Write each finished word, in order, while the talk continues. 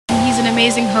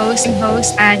amazing host,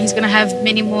 and he's going to have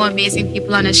many more amazing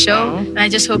people on his show. And I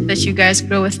just hope that you guys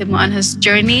grow with him on his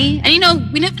journey.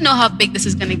 And we never know how big this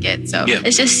is going to get. So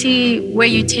let's just see where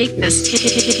you take this.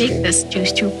 Take this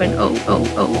Juice 2.0.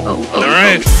 All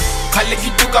right.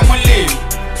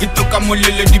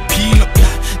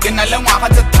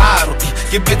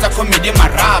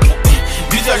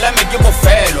 Bizo la me ke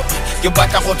bofelo ke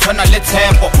batla go tshwana le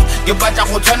tshepo ke batla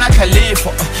go tshwana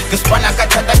tlhalefo ke spana ka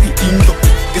thata ke tinto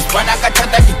ke spana ka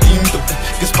thata ke tinto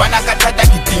ke spana ka thata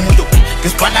ke tinto ke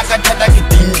spana ka thata ke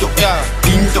tinto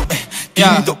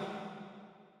tinto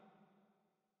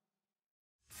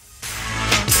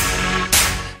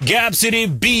Gab City,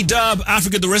 B-Dub,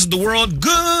 Africa, the rest of the world.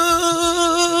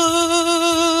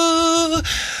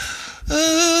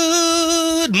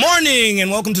 Good morning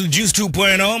and welcome to the Juice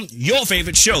 2.0, your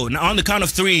favorite show. Now on the count of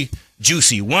three,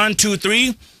 Juicy. 1, 2,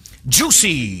 3,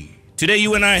 Juicy. Today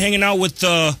you and I are hanging out with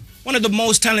one of the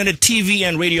most talented TV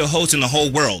and radio hosts in the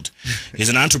whole world. He's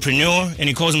an entrepreneur and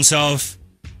he calls himself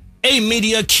a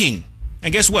media king.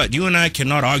 And guess what? You and I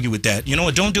cannot argue with that. You know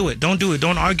what? Don't do it.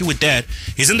 Don't argue with that.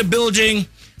 He's in the building.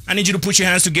 I need you to put your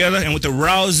hands together and with a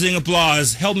rousing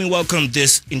applause, help me welcome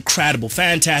this incredible,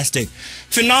 fantastic,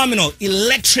 phenomenal,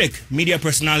 electric media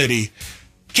personality.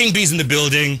 King B's in the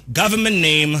building. Government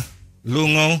name,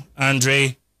 Loungo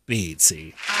Andre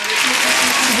Pitse.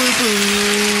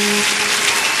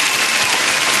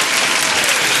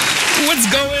 What's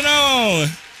going on?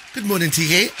 Good morning,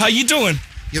 TKay. How you doing?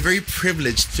 You're very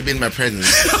privileged to be in my presence.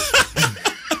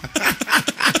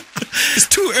 It's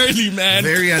too early, man.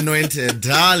 Very anointed.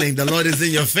 Darling, the Lord is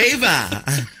in your favor.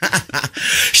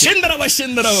 Shindara.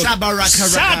 Shabaraka.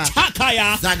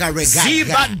 Shatakaya. Zagarega.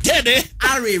 Ziba dede.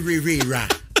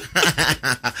 Aririra.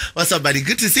 What's up, buddy?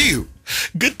 Good to see you.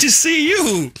 Good to see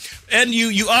you. And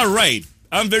you are right.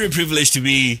 I'm very privileged to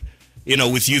be,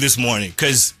 with you this morning.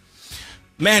 Because,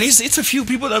 man, it's a few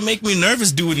people that make me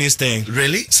nervous doing this thing.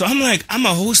 Really? So I'm like, I'm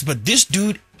a host, but this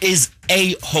dude is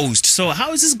a host. So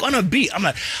how is this gonna be? I'm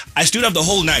like, I stood up the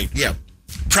whole night. Yeah.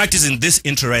 Practicing this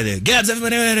intro right there.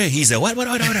 GabzFM. He said, what?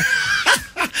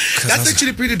 That's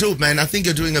actually pretty dope, man. I think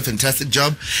you're doing a fantastic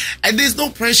job. And there's no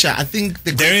pressure. I think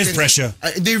there is pressure.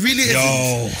 There really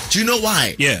is. Do you know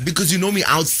why? Yeah. Because you know me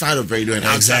outside of radio and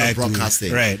outside of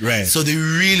broadcasting. Right. So there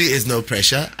really is no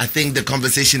pressure. I think the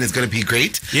conversation is going to be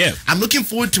great. Yeah. I'm looking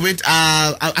forward to it.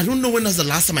 I don't know when was the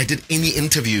last time I did any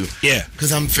interview. Yeah.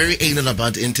 Because I'm very anal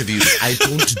about interviews. I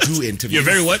don't do interviews. You're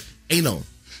very what? Anal.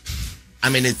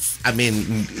 You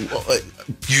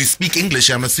speak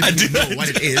English, I'm assuming you know what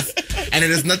it is. And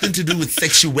it has nothing to do with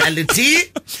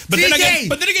sexuality. But then again,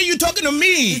 you're talking to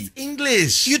me. It's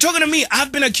English. You're talking to me.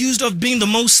 I've been accused of being the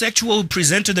most sexual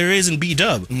presenter there is in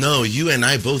B-Dub. No, you and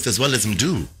I both, as well as him,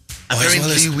 do.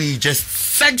 Apparently, we just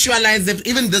sexualize it.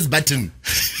 Even this button.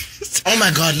 Oh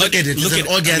my God, look at it. It's an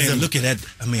orgasm. Look at that.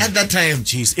 At that time.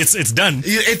 Jeez, it's done.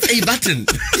 It's a button.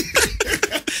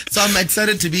 So I'm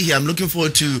excited to be here. I'm looking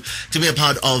forward to be a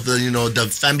part of the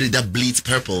family that bleeds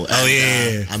purple. And,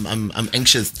 yeah. I'm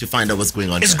anxious to find out what's going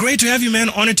on. It's great to have you, man.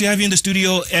 Honored to have you in the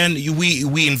studio, and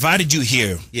we invited you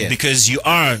here because you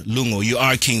are Loungo, you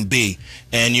are King B,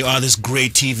 and you are this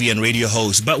great TV and radio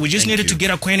host. But we just needed to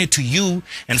get acquainted to you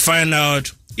and find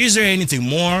out. Is there anything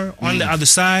more on the other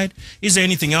side? Is there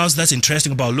anything else that's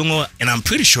interesting about Loungo? And I'm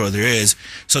pretty sure there is.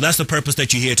 So that's the purpose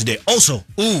that you're here today. Also,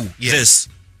 this.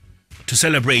 To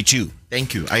celebrate you.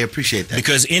 Thank you. I appreciate that.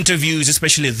 Because interviews,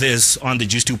 especially this on the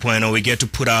Juice 2.0, we get to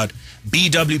put out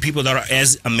BW people that are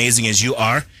as amazing as you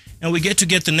are. And we get to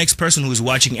get the next person who's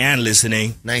watching and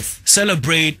listening. Nice.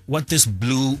 Celebrate what this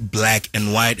blue, black,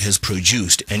 and white has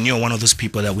produced. And you're one of those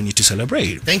people that we need to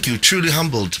celebrate. Thank you. Truly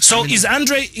humbled. So is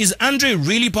Andre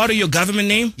really part of your government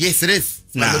name? Yes, it is.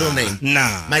 It's my middle name.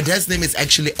 Nah. My dad's name is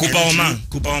actually Kupaomang.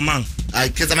 I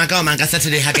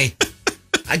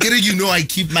get it, I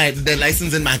keep the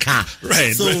license in my car.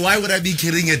 Right. So why would I be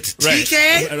carrying it? Right.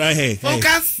 TKay? Right. Hey.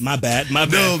 Focus. My bad.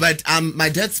 No, but my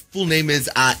dad's full name is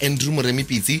Andre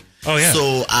Pitse. Oh, yeah.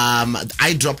 So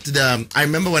I dropped I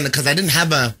remember because I didn't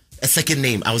have a second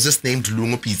name. I was just named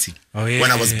Loungo Pitse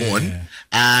when I was born.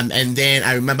 And then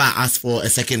I remember I asked for a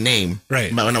second name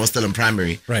when I was still in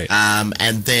primary. Right.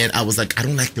 And then I was like, I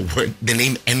don't like the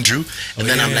name Andrew. And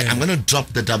then I'm like, I'm going to drop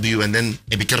the W and then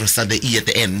the E at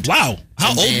the end. Wow.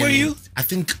 How old were you? I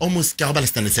think almost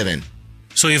 7.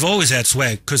 So you've always had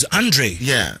swag. Because Andre.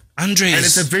 Yeah. Andre is... And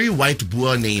it's a very white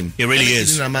Boer name. It really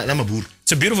is. I'm a Boer.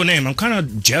 It's a beautiful name. I'm kind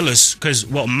of jealous because,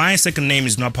 my second name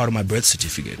is not part of my birth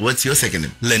certificate. What's your second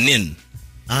name? Lenin.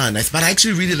 Ah, nice. But I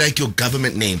actually really like your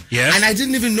government name. Yeah. And I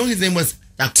didn't even know his name was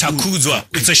Takuzwa.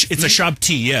 It's a sharp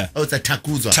T, yeah. Oh, it's a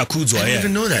Takuzwa. Takuzwa, I didn't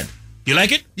even know that. You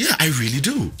like it? Yeah, I really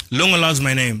do. Loungo loves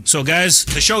my name. So, guys,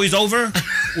 the show is over.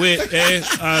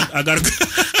 I gotta go.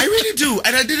 I really do.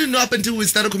 And I didn't know up until we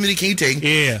started communicating.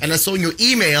 Yeah. And I saw in your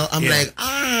email, I'm like,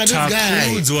 this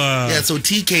guy. Yeah, so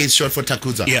TKay is short for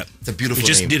Takuzwa. Yeah. It's a beautiful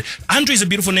name. Andre is a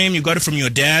beautiful name. You got it from your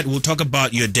dad. We'll talk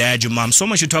about your dad, your mom. So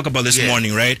much to talk about this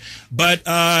morning, right? But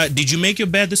did you make your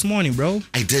bed this morning, bro?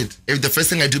 I did. The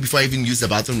first thing I do before I even use the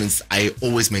bathroom is I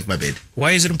always make my bed.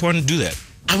 Why is it important to do that?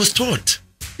 I was taught.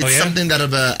 It's something that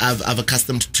I've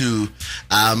accustomed to.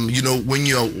 When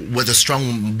you're with a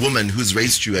strong woman who's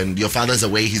raised you and your father's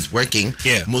away, he's working.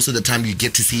 Yeah. Most of the time you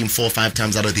get to see him 4 or 5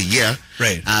 times out of the year.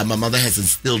 Right. My mother has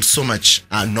instilled so much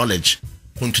knowledge.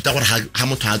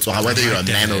 Whether you're a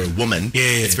man or a woman,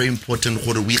 it's very important.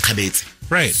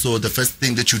 Right. So the first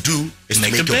thing that you do is to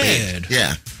make your bed.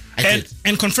 Yeah.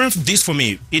 And confirm this for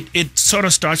me. It sort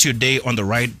of starts your day on the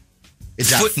right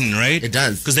footing, right? It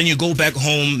does. Because then you go back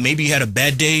home, maybe you had a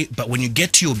bad day, but when you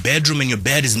get to your bedroom and your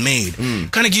bed is made,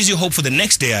 kind of gives you hope for the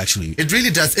next day, actually. It really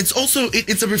does. It's also,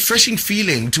 it's a refreshing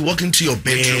feeling to walk into your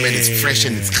bedroom and it's fresh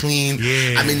and it's clean.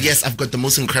 Yeah. I mean, yes, I've got the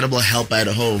most incredible helper at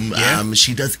home. Yeah.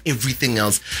 She does everything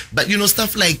else. But,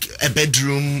 stuff like a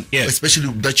bedroom,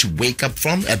 especially that you wake up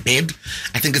from, a bed,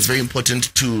 I think it's very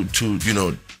important to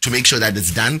make sure that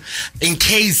it's done. In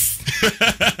case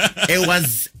it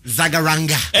was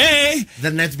Zagaranga the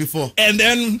night before. And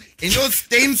then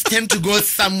stains tend to go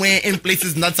somewhere in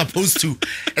places not supposed to,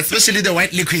 especially the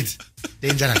white liquid.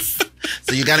 Dangerous.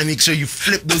 So you gotta make sure you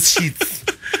flip those sheets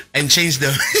and change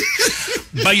them.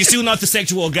 But you're still not the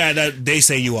sexual guy that they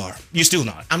say you are. You're still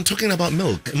not. I'm talking about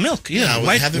milk. Milk, yeah.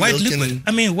 White liquid.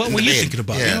 I mean, what were you thinking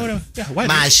about? Yeah. White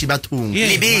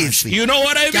liquid. You know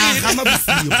what I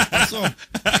mean?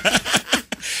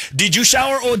 Did you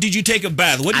shower or did you take a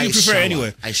bath? What do you prefer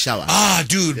anyway? I shower.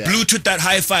 Dude, Bluetooth that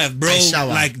high five, bro. I shower.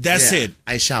 Like, that's it.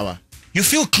 I shower. You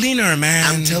feel cleaner, man.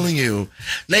 I'm telling you.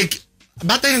 Like,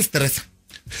 bata and stress.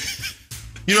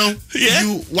 You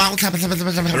walk up.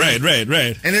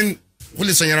 Right. And then,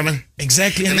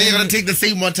 exactly. And then you're going to take the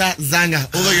same water, zanga,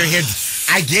 over your head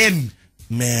again.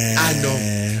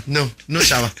 Man. No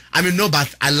shower. I mean, no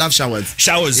bath. I love showers.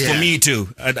 Showers for me too.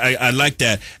 I like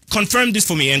that. Confirm this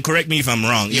for me and correct me if I'm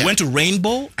wrong. You went to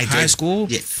Rainbow High School?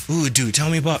 Yes. Ooh, dude, tell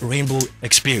me about Rainbow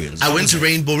experience. I went to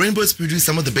Rainbow. Rainbow has produced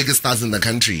some of the biggest stars in the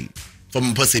country.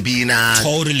 From Posebina,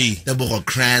 totally, Deborah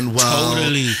Cranwell,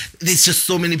 totally. There's just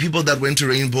so many people that went to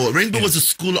Rainbow. Rainbow was a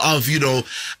school of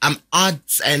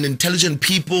arts and intelligent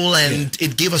people, and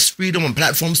it gave us freedom and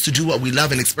platforms to do what we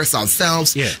love and express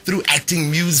ourselves through acting,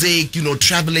 music,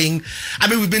 traveling. I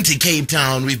mean, we've been to Cape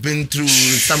Town, we've been through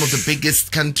some of the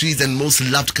biggest countries and most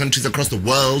loved countries across the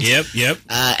world. Yep.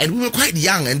 And we were quite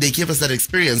young, and they gave us that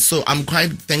experience. So I'm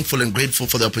quite thankful and grateful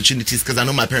for the opportunities because I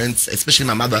know my parents, especially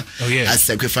my mother, has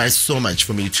sacrificed so much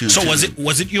for me too. So was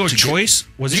it your choice?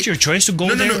 Was it your choice to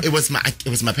go there? No. It was my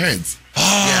parents.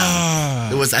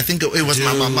 It was. I think it was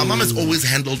my mom. My mom has always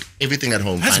handled everything at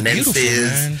home. That's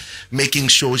finances, making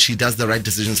sure she does the right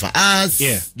decisions for us.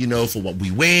 For what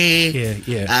we wear.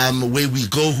 Where we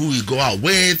go, who we go out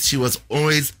with. She was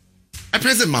always a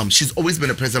present mom. She's always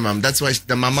been a present mom. That's why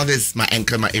my mother is my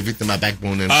anchor, my everything, my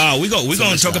backbone. We're going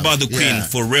to talk about the queen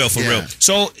for real.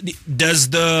 So does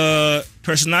the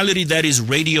personality that is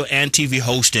radio and TV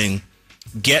hosting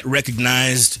get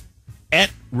recognized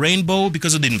at Rainbow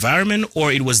because of the environment,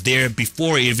 or it was there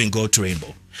before it even got to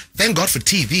Rainbow? Thank God for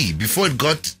TV. Before it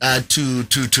got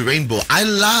to Rainbow, I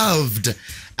loved...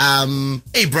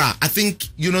 hey, brah, I think,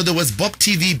 there was Bob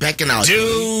TV back in our day.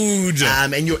 Dude.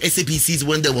 And your SAPCs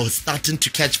when they were starting to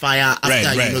catch fire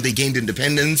after, they gained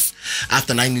independence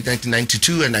after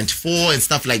 1992 and 94 and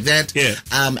stuff like that. Yeah.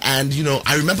 And,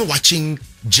 I remember watching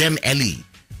Gem Ellie.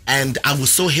 And I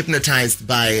was so hypnotized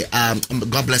by,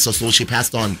 God bless her soul, she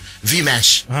passed on,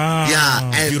 V-Mash.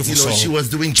 And beautiful soul. She was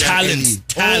doing talent.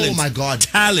 Oh my God.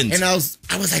 Talent. And I was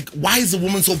like, why is a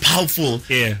woman so powerful?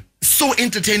 Yeah. So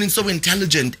entertaining, so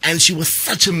intelligent, and she was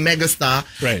such a megastar.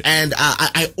 Right. And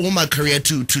I owe my career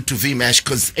to V-Mash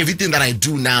because everything that I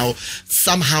do now,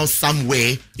 somehow, some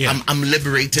way, I'm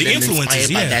liberated and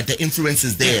inspired by that. The influence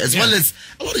is there, as well as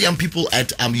a lot of young people at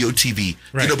YoTV.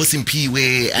 Right. Bosim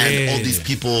Piwe and all these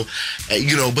people,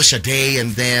 Busha Day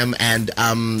and them. And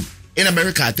in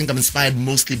America, I think I'm inspired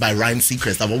mostly by Ryan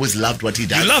Seacrest. I've always loved what he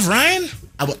does. You love Ryan?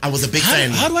 I was a big fan.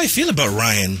 How do I feel about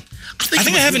Ryan? I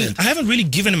think I haven't really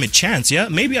given him a chance. Yeah,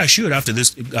 maybe I should after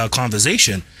this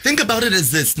conversation. Think about it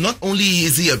as this: not only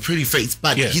is he a pretty face,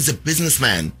 but he's a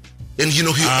businessman. And, you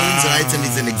know, he owns rights and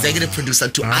he's an executive producer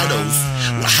to Idols.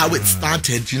 How it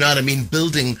started, you know what I mean?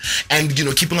 Building and, you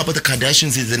know, keeping up with the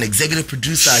Kardashians. He's an executive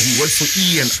producer. He works for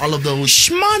E! And all of those.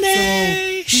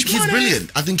 Shmoney! So he's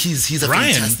brilliant. I think he's a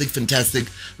fantastic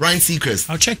Ryan Seacrest.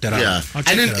 I'll check that out. Yeah.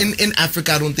 And in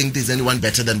Africa, I don't think there's anyone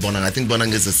better than Bonang. I think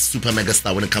Bonang is a super mega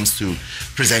star when it comes to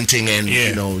presenting. And,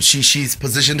 you know, she's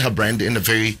positioned her brand in a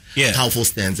very powerful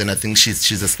stance. And I think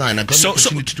she's a star. And I got the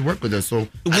opportunity to work with her. So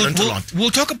I learned a lot. We'll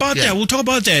talk about that. We'll talk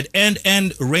about that.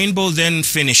 And Rainbow then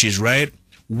finishes, right?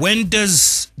 When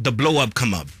does the blow up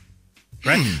come up?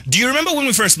 Right? Do you remember when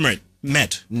we first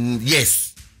met?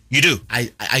 Yes. You do?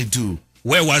 I do.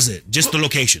 Where was it? Just the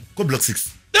location? Go Block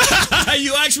 6.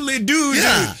 You actually do,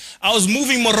 yeah. Dude. I was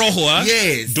moving Moroho,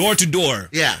 yes. door to door.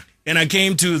 Yeah. And I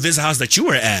came to this house that you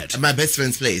were at. My best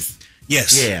friend's place.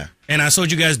 Yes. Yeah. And I saw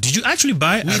you guys. Did you actually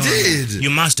buy it? We did. You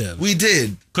must have. We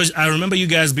did. Because I remember you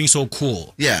guys being so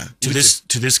cool. Yeah. To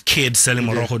this kid selling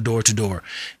Moroho door to door.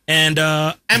 And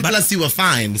plus you were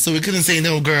fine, so we couldn't say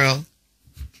no, girl.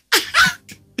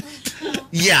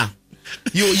 Yeah.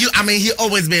 I mean, he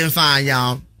always been fine,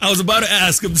 y'all. I was about to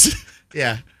ask him.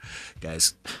 Yeah.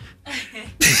 Guys.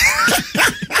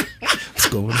 What's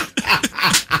going on?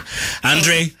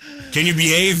 Andre, can you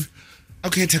behave?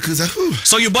 Okay, Takuza. Whew.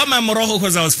 So you bought my Moroho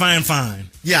because I was fine.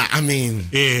 Yeah, I mean,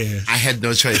 I had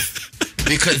no choice.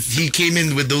 Because he came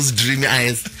in with those dreamy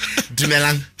eyes.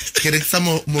 Dumelang, getting some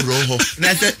Moroho. And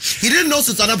I said, he didn't know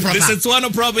Setswana proper. The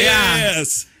Setswana proper,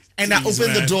 yes. And I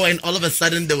opened the door and all of a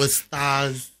sudden there were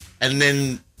stars. And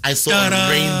then I saw a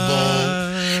rainbow.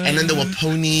 And then there were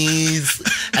ponies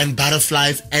and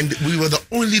butterflies. And we were the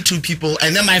only two people.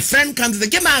 And then my friend comes and says,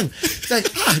 "Get man." It's like,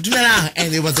 Dumelang.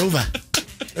 And it was over.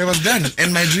 It was done.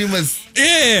 And my dream was...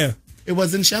 Yeah. It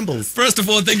was in shambles. First of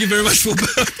all, thank you very much for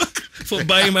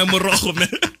buying my Moroho, man.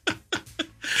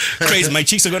 Crazy. My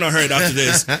cheeks are going to hurt after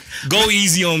this. Go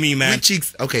easy on me, man. My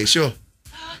cheeks. Okay, sure.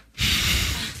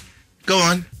 Go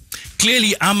on.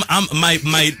 Clearly,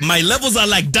 my levels are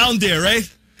like down there, right?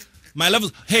 My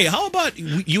levels. Hey, how about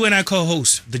you and I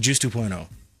co-host the Juice 2.0?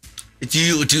 Do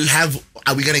you have...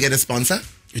 Are we going to get a sponsor?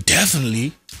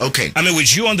 Definitely. Okay. I mean,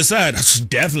 with you on the side, I'm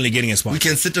definitely getting a sponsor. We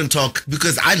can sit and talk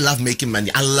because I love making money.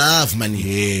 I love money.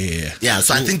 Yeah. Yeah,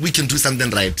 so I think we can do something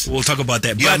right. We'll talk about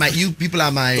that. You people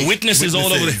are my witnesses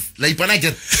all over there. Like when I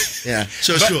get... Yeah,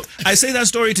 sure. I say that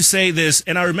story to say this,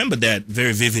 and I remember that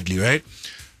very vividly, right?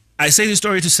 I say this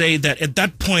story to say that at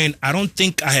that point, I don't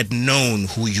think I had known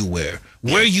who you were.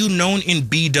 Yeah. Were you known in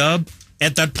B-Dub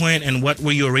at that point, and what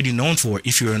were you already known for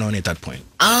if you were known at that point?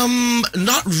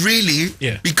 Not really.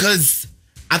 Yeah. Because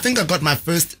I think I got my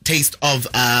first taste of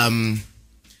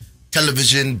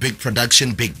television, big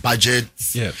production, big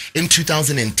budgets in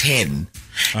 2010.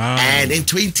 And in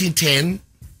 2010,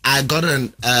 I got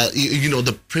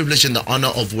the privilege and the honor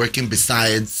of working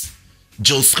besides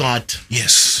Joe Scott.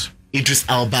 Yes. Idris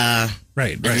Elba,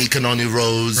 Anika Noni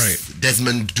Rose,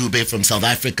 Desmond Dube from South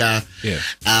Africa,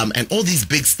 and all these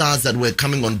big stars that were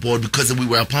coming on board because we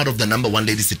were a part of the #1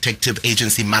 ladies detective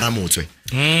agency, Maramotwe.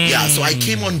 Yeah, so I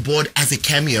came on board as a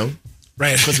cameo,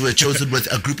 because we were chosen with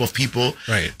a group of people,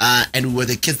 and we were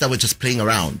the kids that were just playing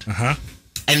around.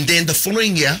 And then the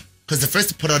following year, because they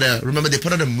put out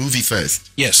a movie first.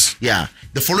 Yes. Yeah.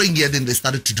 The following year, then they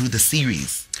started to do the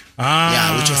series.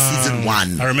 Yeah, which was season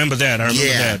 1. I remember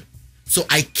that. So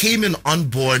I came in on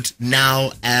board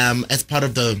now as part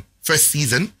of the first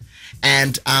season,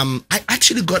 and I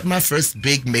actually got my first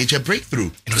big major breakthrough.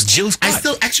 It was Jill Scott. I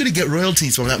still actually get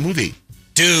royalties from that movie.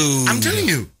 Dude. I'm telling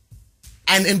you.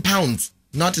 And in pounds,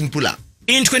 not in pula.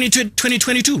 In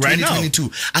 2022, right 2022. now?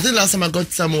 I think last time I got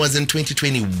some was in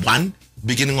 2021,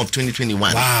 beginning of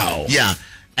 2021. Wow. Yeah.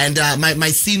 And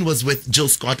my scene was with Jill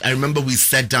Scott. I remember we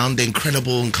sat down, the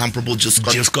incredible, incomparable Jill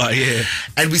Scott. Jill Scott, yeah.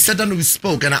 And we sat down and we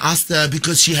spoke. And I asked her,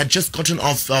 because she had just gotten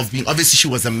off of being, obviously she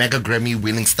was a mega Grammy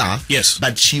winning star. Yes.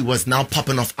 But she was now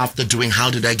popping off after doing Why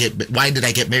Did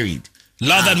I Get Married?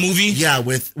 Love that movie. Yeah,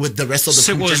 with the rest of the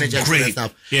crew. It was great. And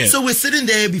stuff. Yeah. So we're sitting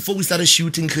there before we started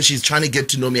shooting because she's trying to get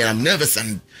to know me and I'm nervous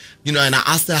and and I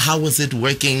asked her how was it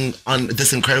working on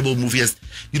this incredible movie. As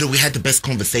we had the best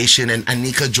conversation and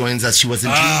Anika joins us. She was in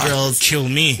Dreamgirls. Kill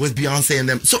me. With Beyonce and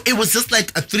them. So it was just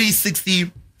like a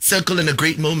 360 circle and a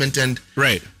great moment and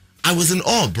I was in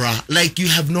awe, bruh. Like you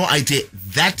have no idea.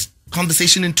 That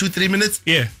conversation in 2-3 minutes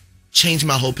changed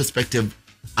my whole perspective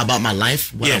about my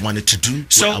life, what I wanted to do,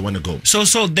 where I want to go.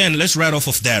 So then let's right off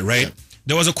of that, right? Yeah.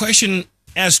 There was a question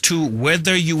as to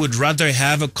whether you would rather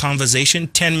have a conversation,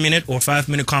 10-minute or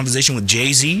 5-minute conversation with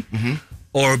Jay-Z,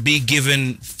 or be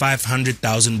given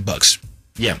 $500,000.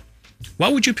 Yeah.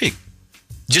 What would you pick?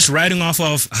 Just writing off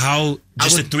of how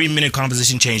just a 3-minute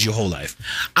conversation changed your whole life.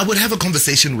 I would have a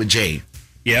conversation with Jay.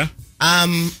 Yeah?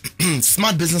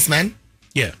 Smart businessman.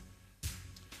 Yeah.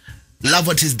 Love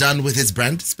what he's done with his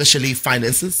brand, especially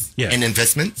finances and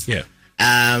investments. Yeah.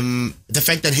 The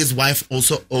fact that his wife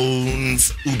also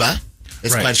owns Uber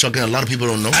is quite shocking. A lot of people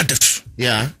don't know.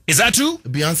 Yeah. Is that true?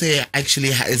 Beyonce actually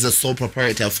is a sole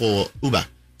proprietor for Uber.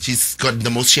 She's got the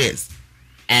most shares.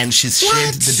 And she's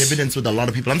shared the dividends with a lot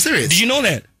of people. I'm serious. Did you know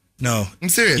that? No. I'm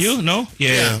serious. You? No?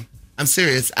 Yeah. I'm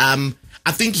serious.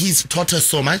 I think he's taught her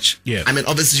so much. Yeah. I mean,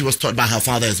 obviously she was taught by her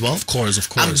father as well. Of course.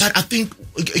 But I think,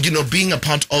 being a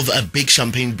part of a big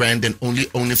champagne brand and only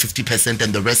 50%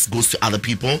 and the rest goes to other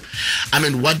people. I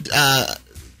mean, what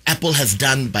Apple has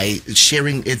done by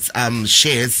sharing its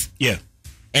shares. Yeah.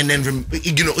 And then,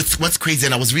 it's what's crazy.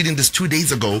 And I was reading this 2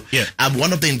 days ago. Yeah.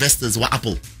 One of the investors,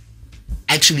 Apple,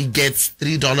 actually gets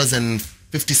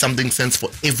 $3.50-something for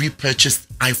every purchased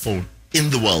iPhone in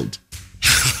the world.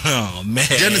 Oh, man.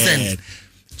 Do you understand?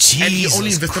 Jesus and he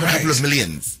only invested Christ. a couple of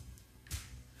millions.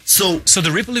 So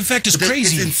the ripple effect is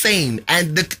crazy. It's insane.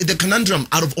 And the conundrum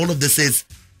out of all of this is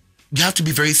you have to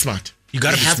be very smart. You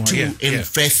got to be smart. You have to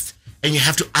invest and you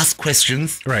have to ask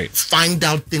questions. Right. Find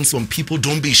out things from people.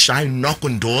 Don't be shy. Knock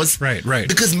on doors. Right.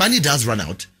 Because money does run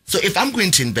out. So if I'm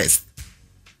going to invest,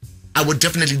 I would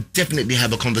definitely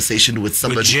have a conversation with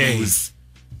somebody who's,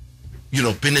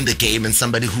 been in the game and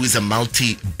somebody who is a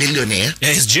multi-billionaire. Yeah,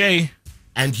 it's Jay.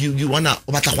 And you want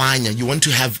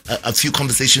to have a few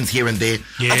conversations here and there.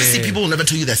 Yeah. Obviously, people will never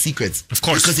tell you their secrets. Of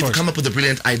course. Because if you come up with a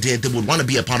brilliant idea, they would want to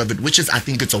be a part of it, which is, I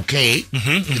think it's okay.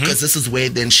 Because this is where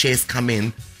then shares come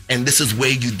in. And this is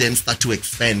where you then start to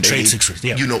expand. Trade secrets,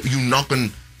 yeah. You knock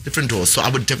on different doors. So I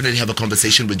would definitely have a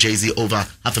conversation with Jay-Z over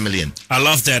 $500,000. I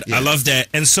love that. Yeah. I love that.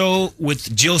 And so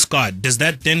with Jill Scott, does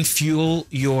that then fuel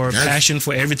your passion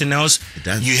for everything else? It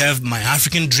does. You have My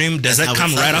African Dream. Does that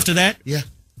come right after that? Yeah.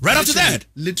 Right after that?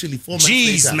 Literally 4 months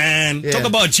later. Jeez, man. Yeah. Talk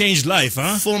about changed life,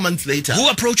 huh? 4 months later. Who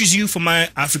approaches you for My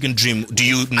African Dream? Do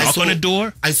you knock on a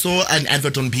door? I saw an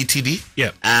advert on BTV.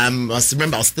 Yeah. I was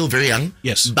still very young.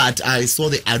 Yes. But I saw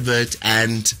the advert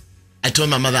and I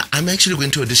told my mother, I'm actually going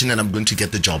to audition and I'm going to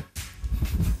get the job.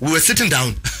 We were sitting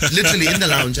down, literally in the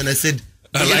lounge, and I said,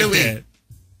 I like that.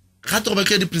 I've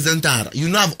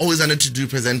always wanted to do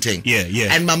presenting. Yeah.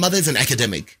 And my mother is an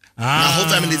academic. My whole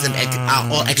family is all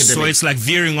academic. So it's like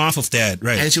veering off of that,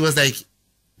 right? And she was like,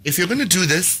 if you're going to do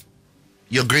this,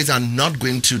 your grades are not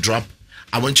going to drop.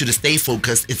 I want you to stay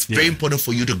focused. It's very important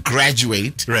for you to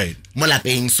graduate. Right.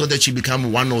 So that you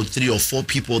become 1 or 3 or 4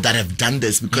 people that have done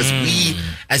this. Because we,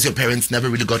 as your parents, never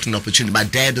really got an opportunity. My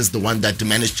dad is the one that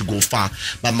managed to go far.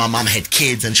 But my mom had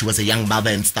kids and she was a young mother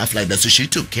and stuff like that. So she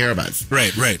took care of us.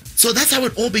 Right. So that's how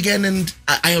it all began. And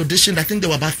I auditioned. I think there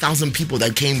were about 1,000 people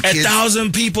that came.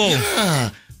 1,000 people? Yeah.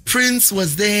 Prince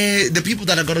was there. The people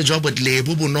that I got a job with,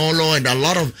 Bubu Nolo, and a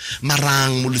lot of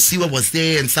Marang, Mulusiwa was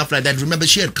there and stuff like that. Remember,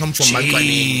 she had come from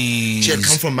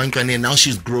Mankwane. And now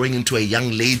she's growing into a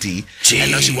young lady. Jeez.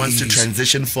 And now she wants to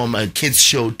transition from a kids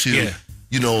show to, a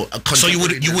so you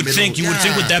would think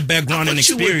with that background and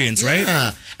experience, right?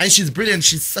 Yeah. And she's brilliant.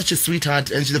 She's such a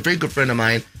sweetheart, and she's a very good friend of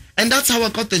mine. And that's how I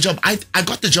got the job. I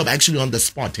got the job actually on the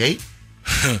spot, hey?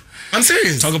 I'm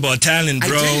serious. Talk about talent,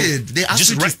 bro. I did. They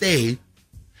asked me to stay.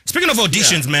 Speaking of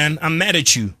auditions, man, I'm mad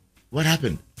at you. What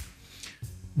happened?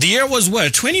 The year was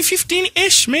what,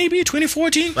 2015-ish, maybe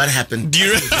 2014? What happened?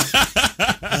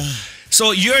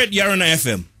 So you're at Yarona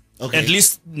FM. Okay. At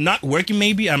least not working,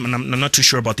 maybe. I'm not too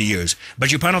sure about the years,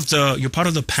 but you're part of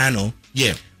the panel.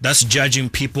 Yeah. That's judging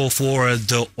people for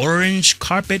the orange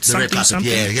carpet, something.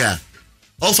 Yeah.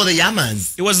 Oh, for the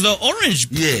Yamans. It was the orange.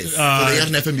 Yes. For the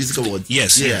Yarona FM Music Awards.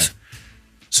 Yes.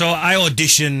 So I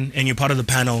audition, and you're part of the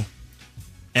panel.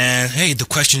 And hey, the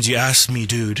questions you asked me,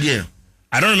 dude. Yeah.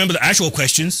 I don't remember the actual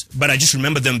questions, but I just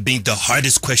remember them being the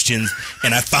hardest questions,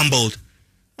 and I fumbled.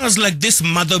 I was like, this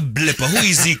mother blipper, who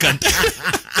is he? Do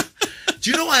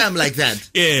you know why I'm like that?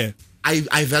 Yeah.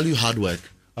 I value hard work.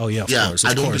 Oh, yeah, of course.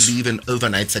 I don't believe in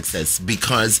overnight success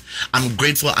because I'm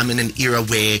grateful I'm in an era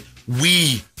where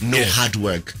we know hard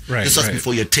work. Right, this was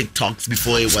before your TikToks,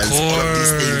 before it was all of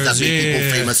these things that make people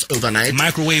famous overnight.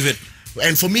 Microwave it.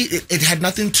 And for me, it had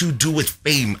nothing to do with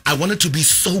fame. I wanted to be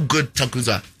so good,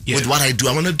 Takuza, with what I do.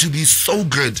 I wanted to be so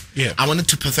good. Yeah. I wanted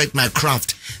to perfect my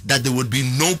craft that there would be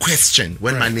no question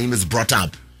when my name is brought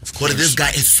up. But this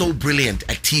guy is so brilliant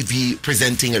at TV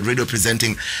presenting, at radio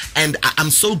presenting. And I'm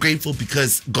so grateful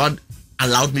because God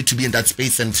allowed me to be in that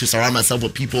space and to surround myself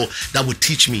with people that would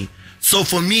teach me. So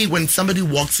for me, when somebody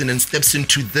walks in and steps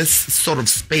into this sort of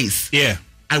space,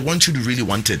 I want you to really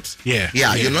want it. Yeah.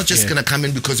 You're not just gonna come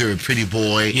in because you're a pretty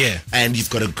boy. And you've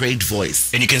got a great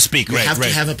voice and you can speak. You have to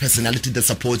have a personality that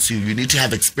supports you. You need to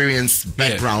have experience,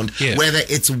 background, whether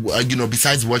it's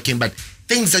besides working, but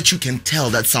things that you can tell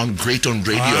that sound great on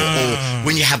radio or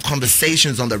when you have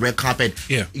conversations on the red carpet.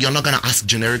 You're not gonna ask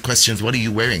generic questions. What are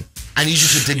you wearing? I need you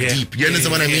to dig deep. You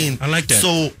understand what I mean? I like that.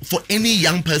 So for any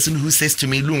young person who says to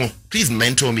me, Lungo, please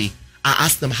mentor me, I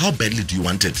ask them, how badly do you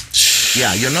want it?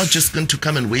 You're not just going to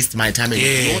come and waste my time and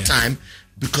your time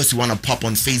because you want to pop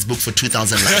on Facebook for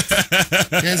 2,000 likes.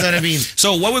 You know what I mean?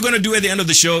 So what we're going to do at the end of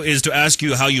the show is to ask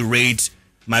you how you rate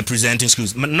my presenting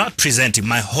skills. Not presenting,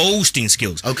 my hosting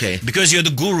skills. Okay. Because you're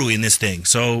the guru in this thing.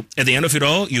 So at the end of it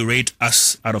all, you rate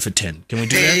us out of a 10. Can we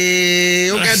do that?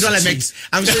 Okay, don't let me.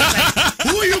 I'm just like,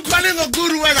 who are you calling a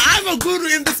guru? And I'm a guru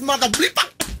in this mother bleeper.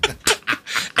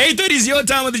 8:30 is your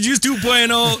time with the Juice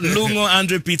 2.0. Loungo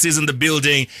Andre Pitse is in the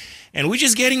building. And we're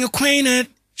just getting acquainted.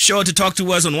 Sure to talk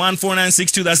to us on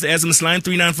 14962. That's the SMS line,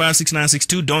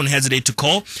 3956962. Don't hesitate to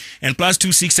call. And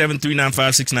 +267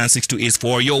 3956962 is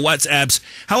for your WhatsApps.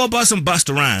 How about some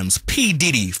Busta Rhymes, P.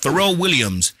 Diddy, Pharrell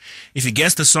Williams? If you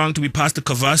guess the song to be Pastor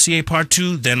Cavassier Part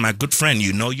 2, then my good friend,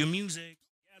 you know your music.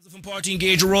 From Party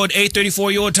Engage Road,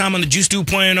 8:34 your time on the Juice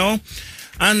 2.0.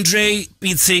 Andre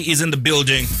Pitse is in the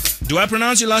building. Do I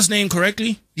pronounce your last name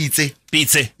correctly? Pitse.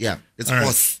 Pitse. Yeah, it's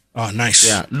horse. Oh, nice.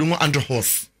 Yeah, Loungo Andre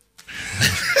horse.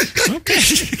 Okay.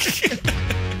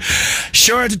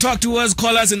 Sure to talk to us,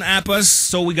 call us and app us.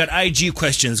 So we got IG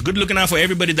questions. Good looking out for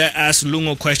everybody that asks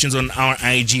Loungo questions on our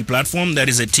IG platform. That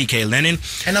is at TKay Lenin.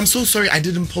 And I'm so sorry I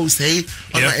didn't post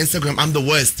on my Instagram. I'm the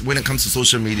worst when it comes to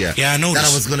social media. Yeah, I noticed.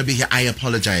 That I was gonna be here. I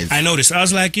apologize. I noticed. I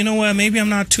was like, you know what? Maybe I'm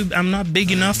not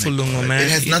big enough for Loungo, man.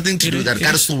 It has nothing to do with that.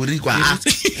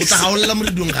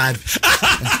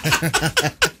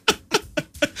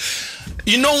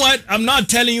 You know what? I'm not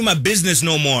telling you my business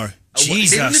no more.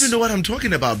 Jesus. They don't even know what I'm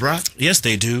talking about, bruh. Yes,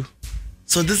 they do.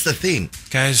 So this is the thing.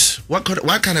 Guys. What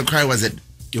kind of cry was it?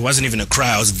 It wasn't even a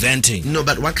cry. I was venting. No,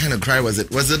 but what kind of cry was it?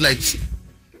 Was it like...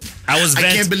 I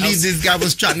can't believe this guy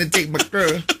was trying to take my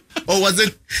girl. Or was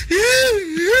it...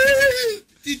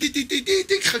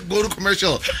 Go to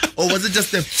commercial. Or was it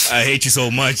just a... I hate you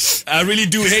so much. I really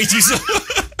do hate you so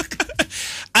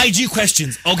IG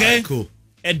questions, okay? Right, cool.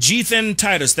 At Gthen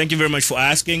Titus, thank you very much for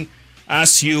asking.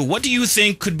 Asks you, what do you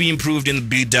think could be improved in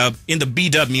the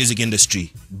B-dub music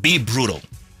industry? Be brutal.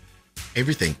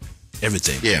 Everything.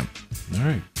 Yeah. All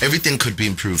right. Everything could be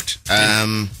improved.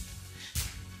 It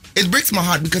breaks my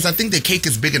heart because I think the cake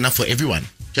is big enough for everyone.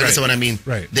 Do you understand what I mean?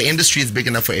 Right. The industry is big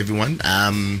enough for everyone.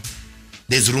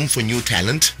 There's room for new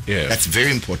talent. Yeah. That's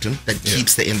very important. That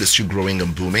keeps the industry growing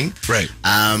and booming. Right.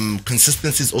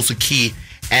 Consistency is also key.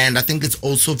 And I think it's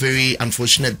also very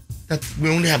unfortunate that we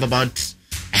only have about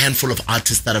a handful of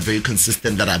artists that are very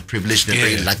consistent, that are privileged and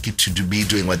very lucky to be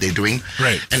doing what they're doing.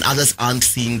 Right. And others aren't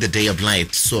seeing the day of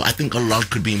light. So I think a lot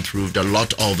could be improved. A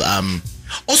lot of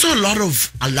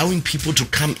allowing people to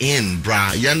come in,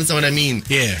 bruh. You understand what I mean?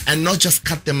 Yeah. And not just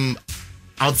cut them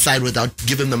outside without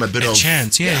giving them a bit of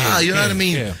chance. Yeah, you know what I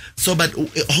mean? Yeah. So, but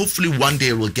hopefully one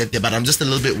day we'll get there. But I'm just a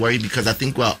little bit worried because I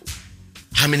think, well,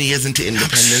 how many years into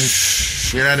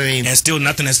independence? You know what I mean? And still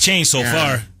nothing has changed so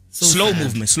far. So slow sad.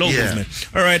 movement.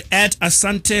 All right. At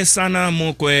Asante Sana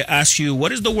Mokwe asks you,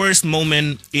 what is the worst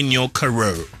moment in your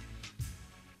career?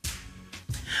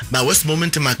 My worst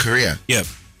moment in my career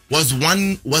was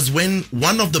when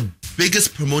one of the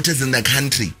biggest promoters in the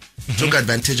country took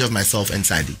advantage of myself and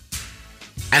Sadi.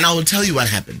 And I will tell you what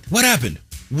happened. What happened?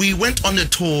 We went on a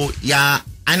tour,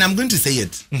 and I'm going to say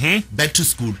it. Back to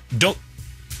school.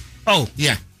 Oh.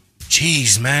 Yeah.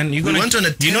 Jeez, man. You know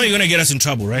you're going to get us in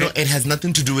trouble, right? No, it has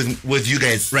nothing to do with you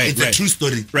guys. Right, It's a true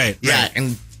story. Right. Yeah,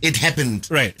 and it happened.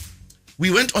 Right.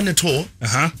 We went on a tour.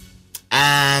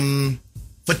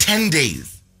 For 10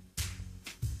 days.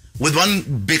 With one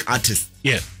big artist.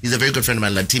 Yeah. He's a very good friend of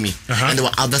mine, Latimi. And there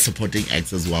were other supporting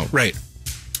acts as well. Right.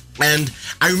 And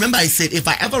I remember I said, if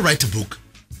I ever write a book,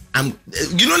 let me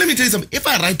tell you something. If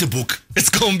I write a book, it's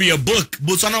going to be a book.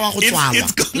 Botswana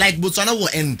Botswana will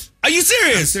end. Are you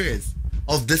serious? I'm serious.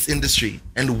 Of this industry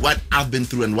and what I've been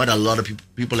through and what a lot of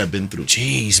people have been through.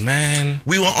 Jeez, man.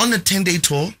 We were on a 10-day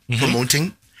tour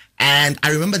promoting. And I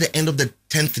remember the end of the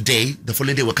 10th day, the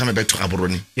following day, we're coming back to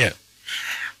Gaborone. Yeah.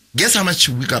 Guess how much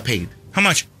we got paid? How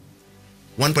much?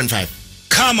 1.5.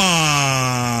 Come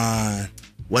on.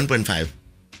 1.5.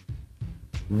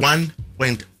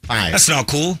 1.5. That's not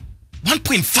cool.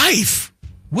 1.5.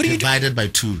 What are you divided by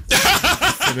 2?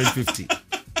 750.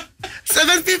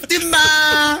 750,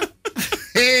 ma.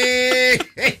 Hey.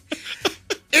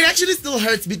 It actually still still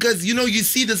hurts because, you know, you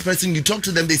see this person, you talk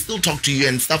to them, they still talk to you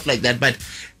and stuff like that. But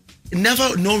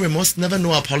never, no remorse, never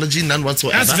no apology, none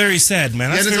whatsoever. That's very sad,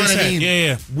 man. That's very sad. I mean?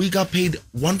 Yeah. We got paid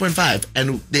 1.5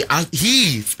 and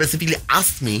he specifically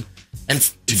asked me and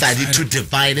decided to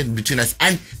divide it between us.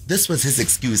 And this was his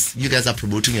excuse. You guys are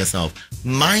promoting yourself.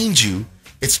 Mind you,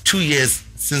 it's 2 years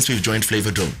since we've joined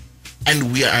Flavor Dome.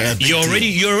 And we are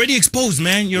you're already exposed,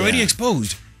 man. You're already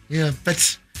exposed. Yeah, but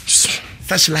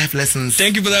such life lessons.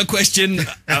 Thank you for that question.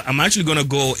 I'm actually gonna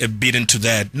go a bit into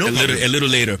that a little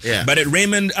later. Yeah. But at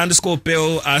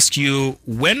Raymond_Bill asks you,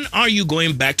 when are you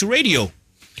going back to radio?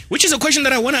 Which is a question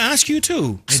that I want to ask you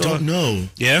too. I don't know.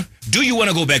 Yeah. Do you want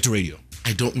to go back to radio?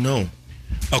 I don't know.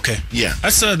 Okay. Yeah.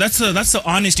 That's the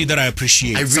honesty that I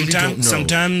appreciate. I really don't know.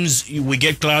 Sometimes we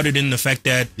get clouded in the fact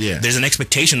that there's an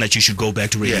expectation that you should go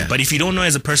back to radio. Yeah. But if you don't know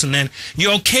as a person, then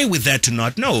you're okay with that to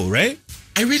not know, right?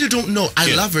 I really don't know.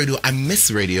 I love radio. I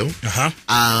miss radio.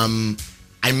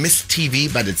 I miss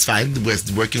TV, but it's fine. We're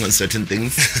working on certain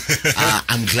things.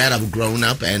 I'm glad I've grown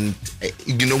up, and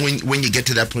you know, when you get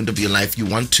to that point of your life, you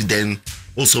want to then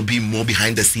also be more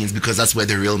behind the scenes because that's where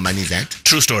the real money's at.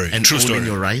 True story. And true story.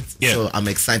 Your rights. Yeah. So I'm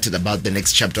excited about the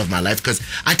next chapter of my life because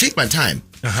I take my time.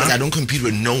 Because I don't compete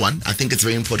with no one. I think it's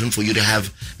very important for you to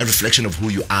have a reflection of who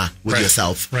you are with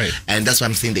yourself. Right. And that's why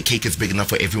I'm saying the cake is big enough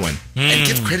for everyone. And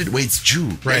give credit where it's due.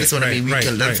 Right. That's what I mean. We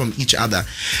can learn from each other.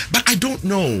 But I don't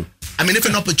know. I mean, if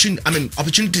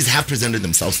opportunities have presented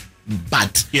themselves.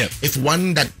 But if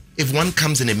one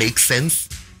comes and it makes sense,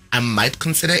 I might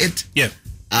consider it. Yeah.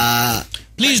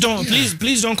 Please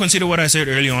don't consider what I said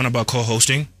earlier on about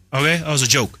co-hosting. Okay, that was a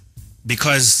joke.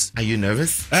 Because are you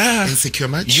nervous? Insecure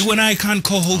much? You and I can't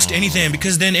co-host anything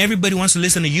because then everybody wants to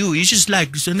listen to you. It's just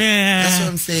like That's what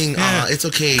I'm saying. It's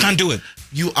okay. Can't do it.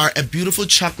 You are a beautiful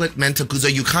chocolate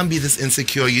Mentakuza. You can't be this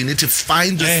insecure. You need to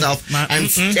find yourself and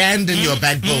stand in your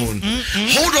backbone.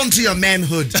 Hold on to your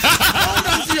manhood.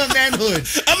 Hold on to your manhood.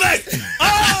 I'm like,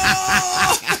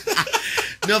 oh.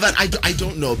 No, but I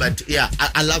don't know. But yeah,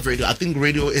 I love radio. I think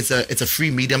radio is a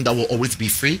free medium that will always be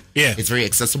free. Yeah. It's very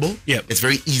accessible. Yeah. It's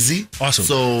very easy. Awesome.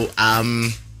 So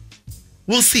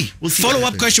we'll see.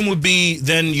 Follow-up question would be,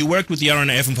 then you worked with Yara and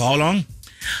FM for how long?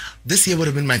 This year would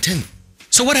have been my 10th.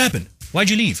 So what happened? Why'd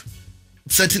you leave?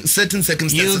 Certain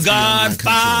circumstances. You got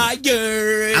fired.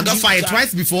 I got fired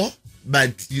twice before,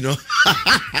 but you know.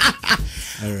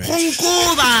 All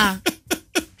right.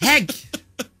 Heck.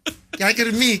 I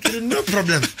get me, no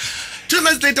problem. 2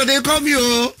 months later, they call me.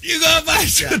 You got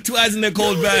fired twice and they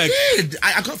called back.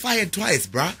 I got fired twice,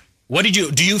 bruh. What did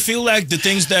you do? You feel like the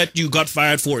things that you got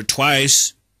fired for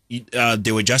twice,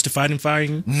 they were justified in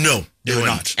firing? No, they were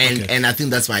not. And I think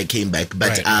that's why I came back.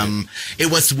 But it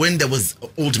was when there was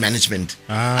old management.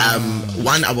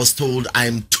 One, I was told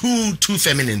I'm too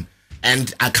feminine.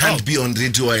 And I can't be on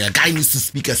radio. A guy needs to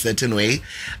speak a certain way.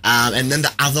 And then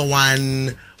the other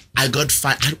one, I got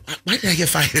fired. Why did I get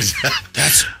fired?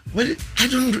 Why did I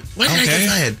get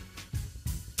fired?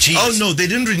 Jeez. Oh no, they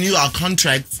didn't renew our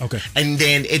contracts. Okay. And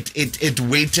then it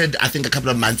waited, I think, a couple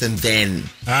of months, and then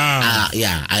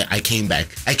I came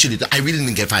back. Actually, I really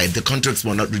didn't get fired. The contracts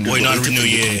were not renewed. Your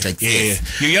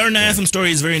Yara FM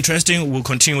story is very interesting. We'll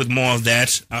continue with more of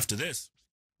that after this.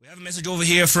 We have a message over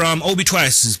here from Obi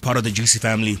Twice, who's part of the Juicy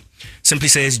family. Simply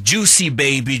says, juicy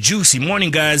baby, juicy. Morning,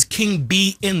 guys. King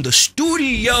B in the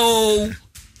studio.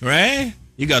 Right?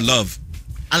 You got love.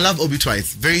 I love Obi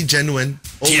Twice. Very genuine.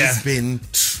 Always been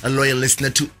a loyal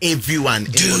listener to everyone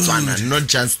in Botswana, not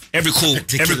just every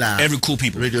cool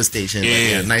people. Radio station.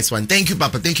 Yeah, nice one. Thank you,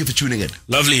 Papa. Thank you for tuning in.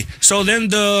 Lovely. So then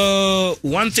the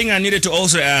one thing I needed to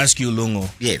also ask you, Lungo.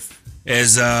 Yes.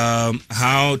 Is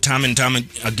how time and time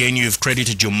again you've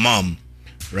credited your mom,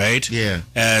 right? Yeah.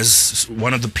 As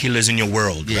one of the pillars in your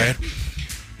world, right?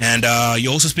 And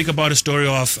you also speak about a story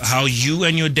of how you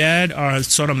and your dad are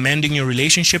sort of mending your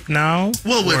relationship now.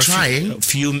 Well, we're trying. A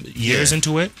few years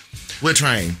into it. We're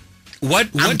trying.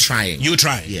 I'm trying. You're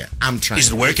trying? Yeah, I'm trying.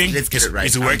 Is it working? Let's get it right.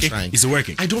 Is it working? Is it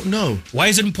working? I don't know. Why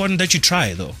is it important that you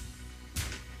try, though?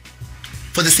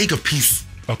 For the sake of peace.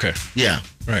 Okay. Yeah.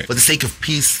 Right. For the sake of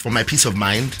peace, for my peace of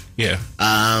mind. Yeah.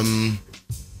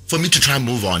 For me to try and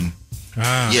move on.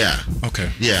 Yeah.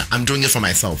 Okay. Yeah. I'm doing it for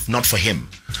myself, not for him.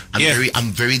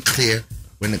 I'm very clear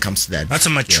when it comes to that. That's a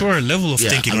mature level of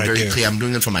thinking right there. I'm very clear. I'm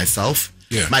doing it for myself.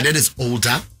 Yeah. My dad is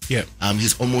older. Yeah.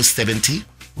 He's almost 70.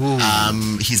 Ooh.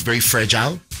 He's very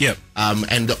fragile. Yeah.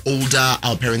 And the older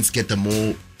our parents get, the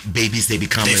more babies they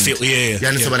become. They feel, You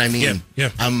understand what I mean? Yeah.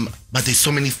 But there's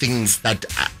so many things that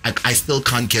I still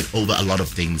can't get over. A lot of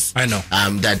things. I know.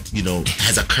 That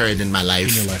has occurred in my life.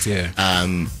 In your life, yeah.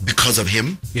 Because of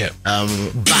him. Yeah.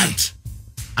 But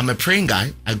I'm a praying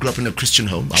guy. I grew up in a Christian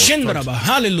home.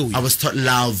 Hallelujah. I was taught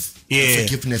love and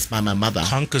forgiveness by my mother.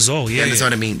 Conquers all. You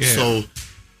understand what I mean? Yeah. So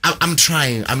I'm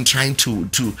trying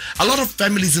to. A lot of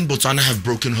families in Botswana have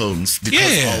broken homes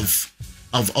because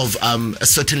of a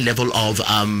certain level of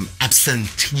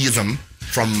absenteeism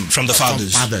from the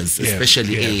fathers,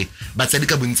 especially but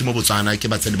single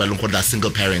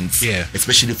parents,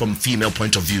 especially from female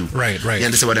point of view. Right. You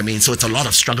understand what I mean? So it's a lot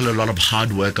of struggle, a lot of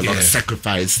hard work, a lot of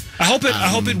sacrifice. I hope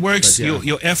it works.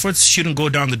 Your efforts shouldn't go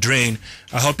down the drain.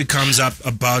 I hope it comes up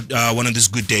about one of these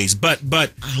good days. But I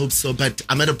hope so. But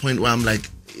I'm at a point where I'm like,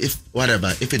 if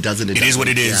it doesn't, it is what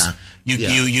it is. You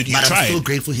but try. I'm still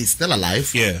grateful he's still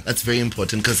alive. That's very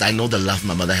important because I know the love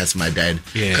my mother has for my dad.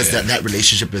 Because that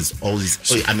relationship is always.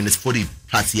 It's 40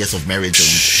 plus years of marriage.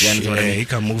 And he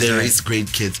can move. They raise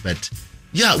great kids, but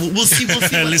we'll see.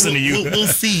 Listen to you.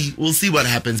 We'll see what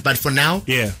happens. But for now,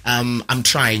 I'm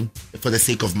trying for the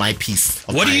sake of my peace.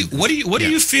 What do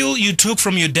you feel you took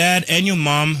from your dad and your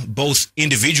mom, both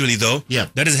individually though?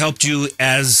 That has helped you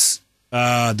as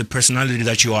the personality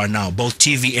that you are now, both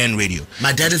TV and radio.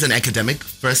 My dad is an academic.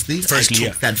 Firstly, I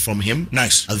took that from him.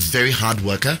 Nice. A very hard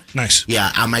worker. Nice.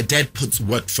 My dad puts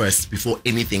work first before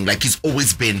anything. Like he's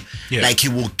always been. Like he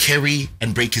will carry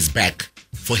and break his back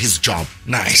for his job.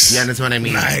 Nice. You understand what I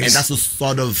mean? Nice. And that's the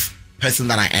sort of person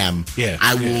that I am.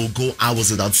 I will go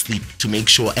hours without sleep to make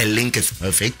sure a link is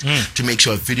perfect, to make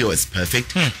sure a video is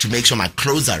perfect, to make sure my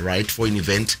clothes are right for an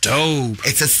event. Dope.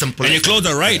 It's as simple. And your clothes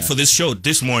are right for this show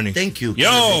this morning. Thank you.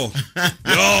 Yo.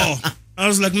 I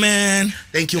was like, man.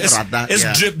 Thank you for that. It's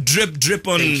drip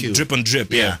on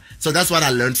drip. Yeah. So that's what I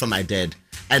learned from my dad.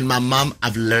 And my mom,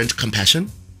 I've learned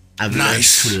compassion. I've learned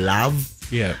to love.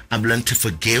 I've learned to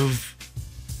forgive.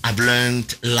 I've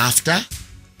learned laughter.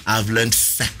 I've learned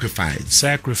sacrifice.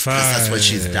 Because that's what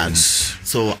she's done.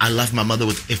 So I love my mother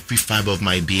with every fiber of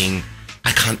my being.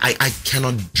 I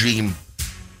cannot dream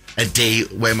a day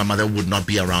where my mother would not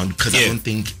be around because I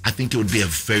think it would be a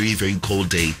very, very cold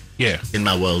day in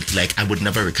my world. Like I would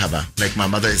never recover. Like my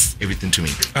mother is everything to me.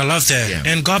 I love that.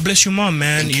 And God bless your mom,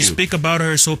 man. You speak about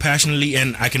her so passionately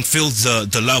and I can feel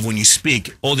the love when you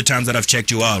speak all the times that I've checked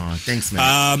you out. Thanks,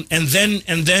 man. And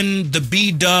then the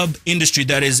B-dub industry,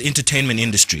 that is entertainment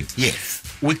industry. Yes.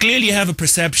 We clearly have a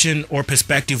perception or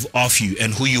perspective of you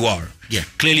and who you are.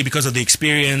 Clearly because of the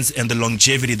experience and the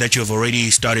longevity that you have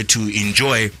already started to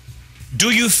enjoy.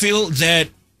 Do you feel that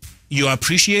you are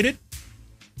appreciated?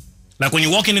 Like when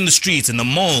you're walking in the streets and the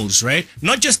malls, right?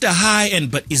 Not just the high end,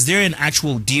 but is there an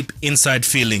actual deep inside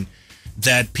feeling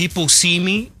that people see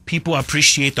me, people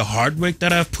appreciate the hard work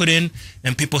that I've put in,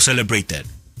 and people celebrate that?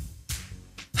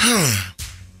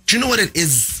 Do you know what it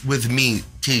is with me,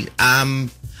 T?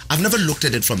 I've never looked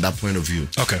at it from that point of view.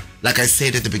 Okay. Like I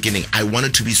said at the beginning, I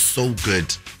wanted to be so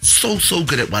good, so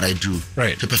good at what I do.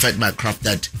 Right. To perfect my craft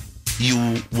that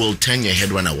you will turn your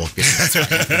head when I walk in.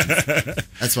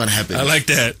 That's what happens. I like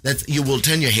that. You will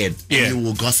turn your head and you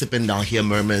will gossip and I'll hear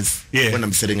murmurs when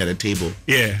I'm sitting at a table.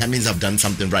 That means I've done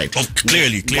something right. Oh,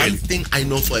 clearly. One thing I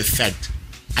know for a fact,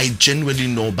 I genuinely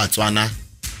know Botswana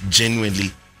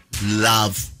genuinely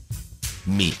love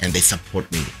me and they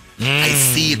support me. I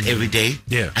see it every day.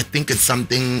 I think it's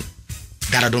something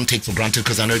that I don't take for granted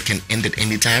because I know it can end at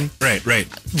any time. Right.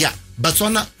 Yeah.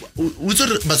 Botswana,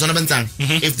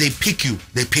 if they pick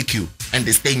you and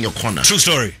they stay in your corner. True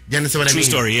story. You understand what I mean?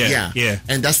 True story, yeah.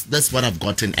 And that's what I've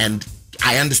gotten. And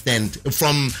I understand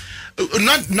from,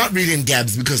 not really in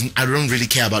Gabz because I don't really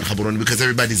care about Gaborone because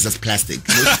everybody's just plastic.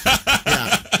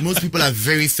 Most people are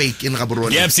very fake in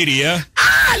Gaborone. Gabz City, yeah?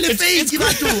 Fake,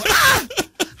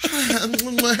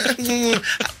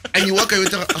 and you walk away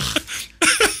with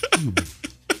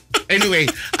anyway,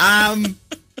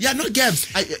 not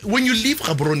Gabz. When you leave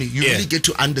Gaborone, you really get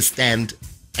to understand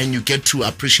and you get to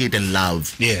appreciate and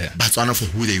love Botswana for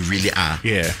who they really are.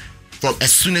 From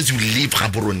as soon as you leave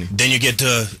Gaborone, then you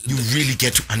really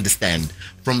get to understand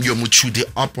from your Muchude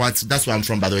upwards. That's where I'm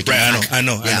from, by the way. Right, I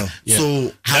know. Yeah.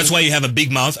 So that's why you have a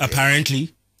big mouth,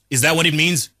 apparently. Is that what it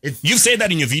means? You've said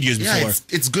that in your videos before. Yeah,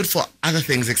 it's good for other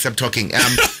things except talking.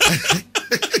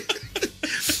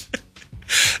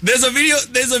 There's a video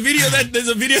that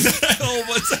I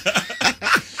almost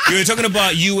you were talking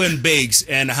about you and Bakes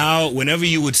and how whenever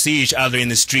you would see each other in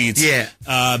the streets,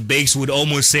 Bakes would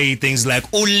almost say things like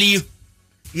 "Oli."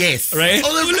 Yes. Right?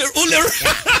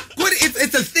 Good,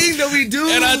 it's a thing that we do.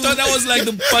 And I thought that was like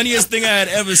the funniest thing I had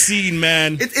ever seen,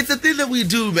 man. It's a thing that we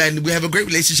do, man. We have a great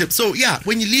relationship. So,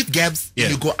 when you leave Gabz,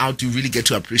 you go out, you really get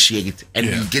to appreciate and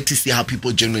you get to see how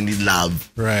people genuinely love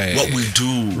what we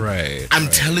do. I'm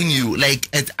telling you, like,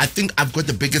 I think I've got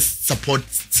the biggest support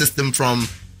system from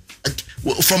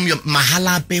from your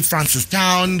Mahalape,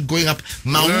 Francistown, going up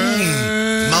Maung.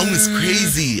 Maung is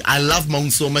crazy. I love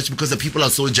Maung so much because the people are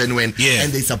so genuine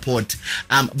and they support.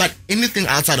 But anything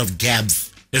outside of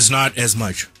Gabz is not as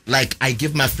much. Like, I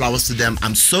give my flowers to them.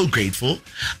 I'm so grateful.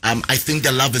 I think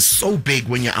the love is so big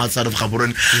when you're outside of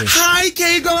Gaborone. Hi,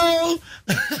 Kego!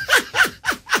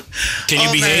 Can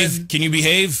you behave? Man. Can you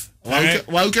behave? Right.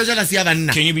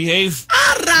 Can you behave?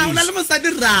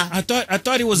 I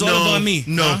thought it was all about me.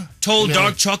 No. Tall,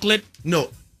 dark chocolate?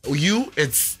 No. You,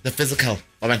 it's the physical.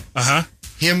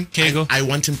 Him, I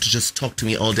want him to just talk to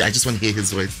me all day. I just want to hear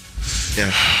his voice.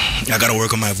 Yeah. I gotta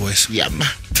work on my voice. Yeah.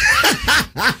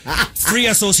 Free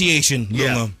association.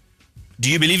 Yeah. Do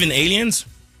you believe in aliens?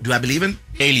 Do I believe in?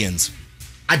 Aliens.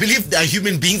 I believe there are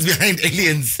human beings behind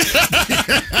aliens.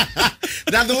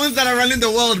 They're the ones that are running the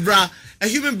world, bruh. A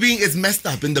human being is messed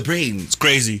up in the brain. It's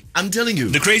crazy. I'm telling you.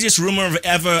 The craziest rumor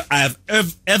I've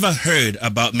ever heard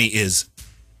about me is?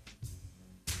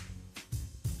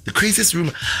 The craziest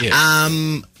rumor? Yeah.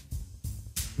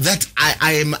 That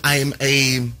I am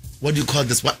a... What do you call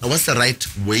this? What's the right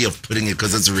way of putting it?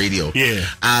 Because it's radio. Yeah.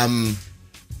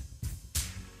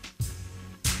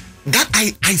 That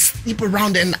I sleep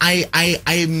around and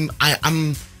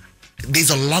I'm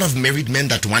there's a lot of married men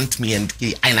that want me and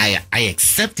I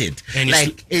accept it. And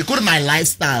like, it go to my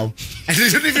lifestyle. I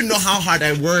don't even know how hard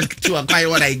I work to acquire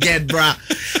what I get, bruh.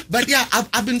 But yeah,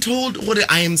 I've been told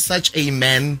I am such a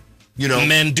man. You know, a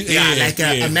man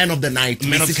of the night,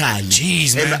 basically.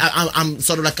 Jeez, man. I'm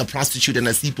sort of like a prostitute and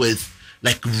I sleep with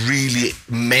like really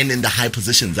men in the high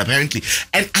positions, apparently.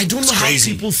 And I don't know how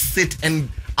people sit and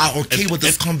are okay with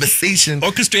this conversation.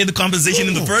 Orchestrate the conversation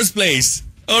in the first place.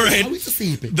 All right.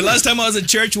 The last time I was at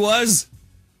church was?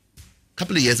 A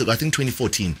couple of years ago, I think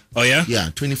 2014. Oh, yeah? Yeah,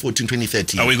 2014,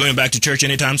 2013. Are we going back to church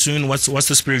anytime soon? What's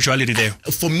the spirituality there?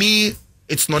 For me,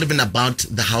 it's not even about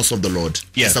the house of the Lord.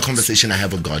 Yeah. It's a conversation I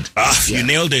have with God. You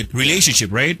nailed it.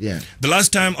 Relationship, right? Yeah. The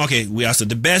last time, we asked it.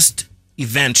 The best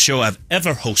event show I've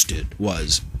ever hosted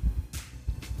was?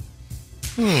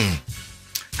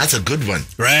 That's a good one.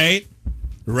 Right?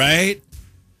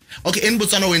 Okay, in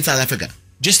Botswana or in South Africa?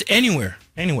 Just anywhere.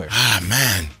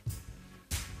 Man.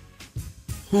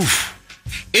 Oof.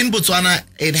 In Botswana,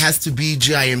 it has to be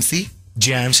GIMC.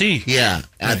 Yeah,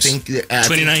 nice. I think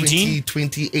 2019,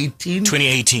 2018,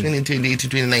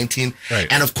 2019, right.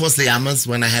 And of course the Yamas,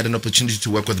 when I had an opportunity to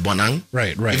work with Bonang,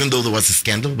 right. Even though there was a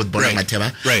scandal with Bonang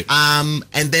Mateba, right.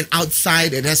 And then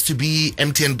outside it has to be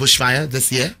MTN Bushfire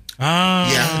this year.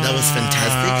 Yeah, that was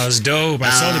fantastic. That was dope. I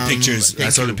saw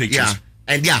the pictures.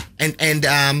 Yeah, and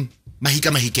Mahika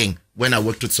Mahikeng when I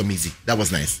worked with Somizi, that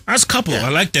was nice. That's a couple. Yeah. I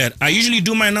like that. I usually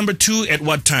do my number 2 at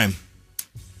what time?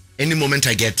 Any moment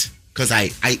I get. Because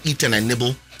I eat and I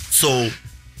nibble. So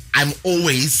I'm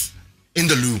always in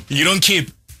the loo. You don't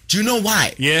keep. Do you know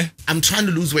why? Yeah. I'm trying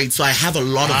to lose weight. So I have a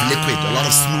lot of liquid, a lot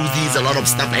of smoothies, a lot of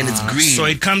stuff, and it's green. So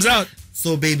it comes out.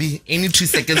 So baby, any 2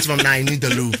 seconds from now, I need the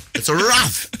loo. It's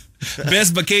rough.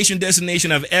 Best vacation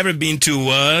destination I've ever been to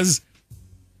was?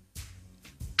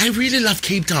 I really love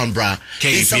Cape Town, bruh.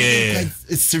 There's something quite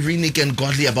serenic and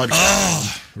godly about Cape Town.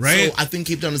 Right. So I think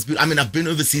Cape Town is beautiful. I mean, I've been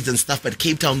overseas and stuff, but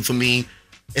Cape Town for me,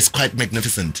 it's quite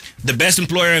magnificent. The best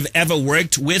employer I've ever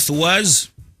worked with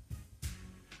was?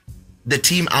 The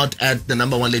team out at the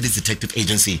 #1 Ladies Detective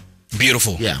Agency.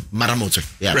 Beautiful. Yeah, Maramoto.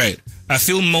 Yeah. Right. I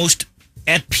feel most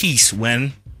at peace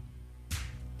when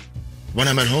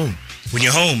I'm at home. When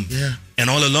you're home. Yeah. And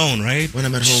all alone, right? When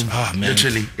I'm at home. Oh, man.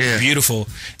 Literally. Yeah. Beautiful.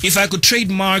 If I could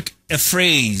trademark a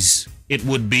phrase, it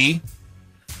would be?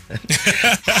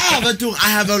 But dude, I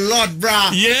have a lot,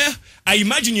 bruh. Yeah? I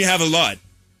imagine you have a lot.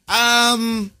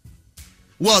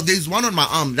 Well, there's one on my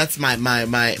arm. That's my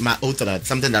oath,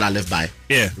 something that I live by.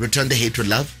 Yeah. Return the hate with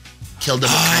love, kill them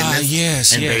with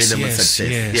kindness, and bury them with success.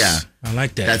 Yes. Yeah. I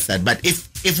like that. That's that. But if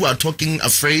we are talking a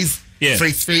phrase, it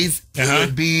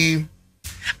would be,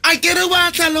 I get a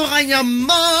wataloganya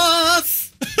mas.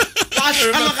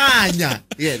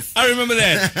 Yes. I remember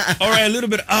that. All right, a little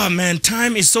bit. Oh man,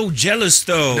 time is so jealous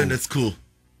though. No, that's cool.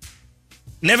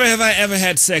 Never have I ever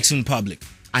had sex in public.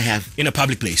 I have. In a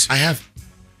public place. I have.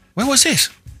 Where was this?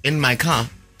 In my car.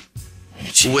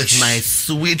 Jeez. With my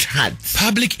sweetheart.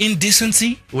 Public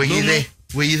indecency? Were you there?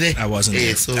 I wasn't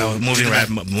there. So I was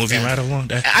moving right along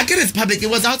there. I guess it's public. It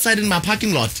was outside in my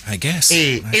parking lot. I guess.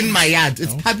 In my yard.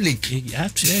 It's public.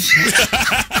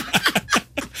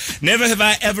 Never have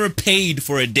I ever paid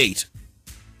for a date.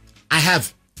 I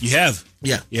have. You have?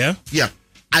 Yeah. Yeah? Yeah.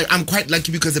 I'm quite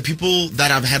lucky because the people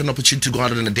that I've had an opportunity to go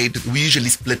out on a date, we usually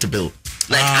split a bill.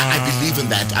 Like, I believe in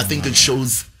that. I think it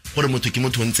shows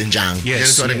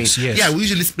Yes, you know what I mean? Yes. Yeah, we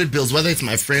usually split bills, whether it's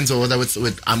my friends or whether it's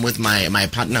I'm with my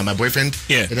partner, my boyfriend.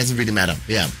 Yeah. It doesn't really matter.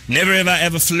 Yeah. Never have I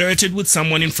ever flirted with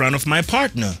someone in front of my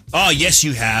partner. Oh, yes,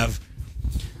 you have.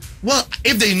 Well,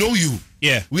 if they know you.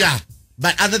 Yeah. Yeah.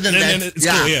 But other than that, it's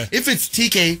cool, yeah. If it's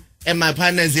TKay and my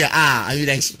partner is here, I mean,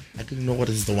 like, I didn't know what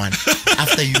is the one.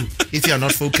 After you, if you're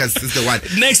not focused, is the one.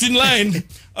 Next in line.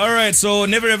 All right, so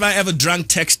never have I ever drunk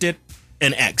texted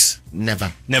an ex.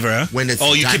 Never. Never, huh? When it's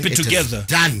you done, keep it together.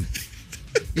 Done.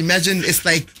 Imagine it's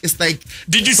like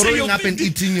did you throwing up and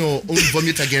eating your own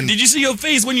vomit again. Did you see your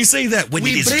face when you say that? When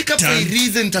we break up for a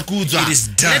reason, Takuzwa. It is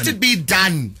done. Let it be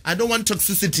done. I don't want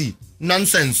toxicity.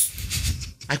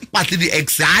 Nonsense. I partly the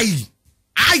ex.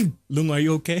 Lungo, are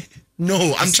you okay?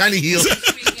 No, I'm trying to heal.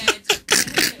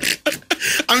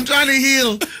 I'm trying to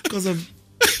heal because of.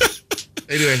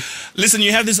 Anyway, listen,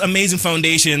 you have this amazing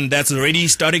foundation that's already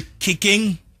started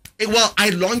kicking. Well, I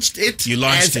launched it. You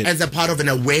launched it as a part of an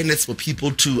awareness for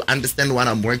people to understand what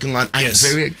I'm working on. I'm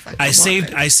very excited.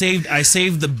 I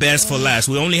saved the best for last.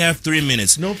 We only have 3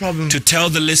 minutes. No problem. To tell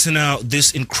the listener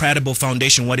this incredible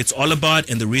foundation, what it's all about,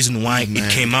 and the reason why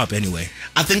it came up. Anyway,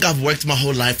 I think I've worked my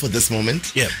whole life for this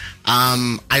moment. Yeah.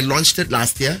 I launched it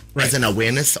last year as an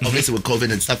awareness. Obviously, with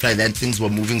COVID and stuff like that, things were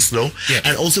moving slow. Yeah.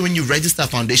 And also, when you register a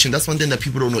foundation, that's one thing that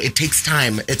people don't know. It takes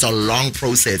time. It's a long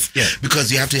process. Yeah.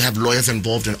 Because you have to have lawyers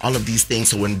involved in all of these things.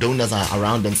 So when donors are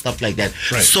around and stuff like that.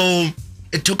 Right. So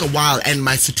it took a while, and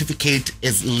my certificate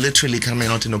is literally coming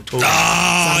out in October.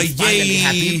 Oh, so I'm finally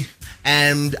happy.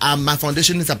 And my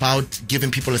foundation is about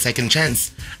giving people a second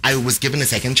chance. I was given a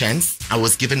second chance. I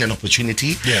was given an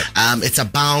opportunity. Yeah. It's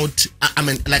about, I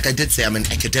mean, like I did say, I'm an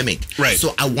academic. Right.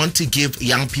 So I want to give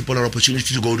young people an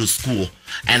opportunity to go to school.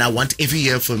 And I want every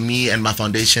year for me and my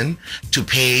foundation to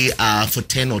pay for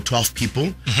 10 or 12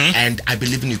 people. And I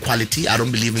believe in equality. I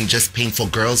don't believe in just paying for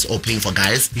girls or paying for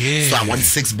guys. Yeah. So I want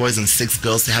 6 boys and 6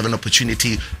 girls to have an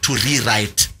opportunity to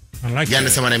rewrite. I like you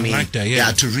understand what I mean? I like that,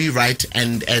 yeah. To rewrite,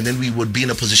 and then we would be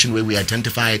in a position where we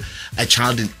identify a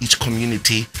child in each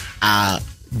community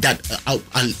that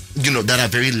are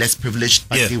very less privileged,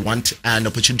 but they want an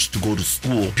opportunity to go to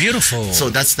school. Beautiful.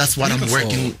 So that's what I'm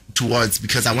working towards,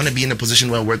 because I want to be in a position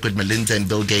where I work with Melinda and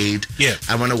Bill Gates. Yeah.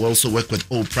 I want to also work with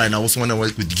Oprah, and I also want to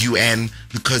work with UN,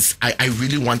 because I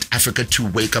really want Africa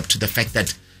to wake up to the fact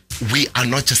that we are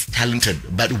not just talented,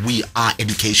 but we are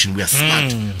education. We are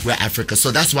smart. We're Africa. So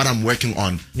that's what I'm working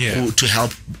on to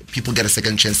help people get a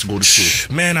second chance to go to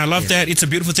school. Man, I love that. It's a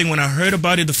beautiful thing. When I heard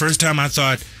about it the first time, I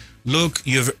thought, look,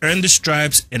 you've earned the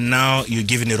stripes and now you're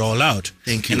giving it all out.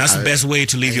 Thank you. And that's the best way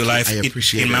to live your life, I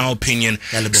appreciate in my opinion.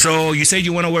 So you said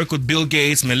you want to work with Bill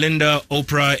Gates, Melinda,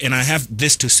 Oprah, and I have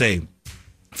this to say.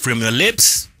 From your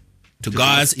lips to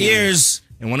God's ears.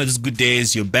 And one of those good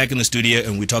days, you're back in the studio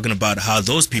and we're talking about how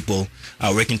those people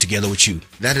are working together with you.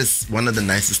 That is one of the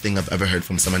nicest things I've ever heard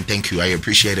from someone. Thank you. I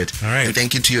appreciate it. All right. And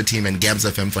thank you to your team and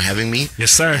GabzFM for having me. Yes,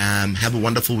 sir. Have a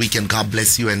wonderful weekend. God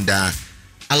bless you. And a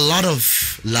lot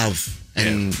of love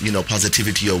and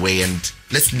positivity your way. And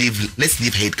let's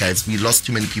leave hate, guys. We lost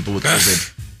too many people with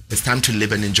COVID. It's time to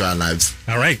live and enjoy our lives.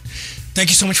 All right. Thank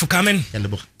you so much for coming.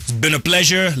 It's been a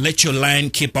pleasure. Let your line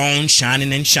keep on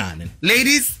shining and shining.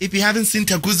 Ladies, if you haven't seen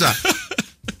Takuzwa,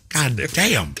 God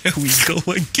damn. There we go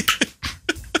again.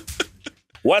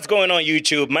 What's going on,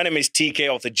 YouTube? My name is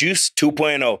TKay of the Juice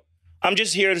 2.0. I'm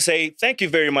just here to say thank you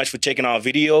very much for checking our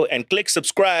video, and click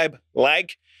subscribe,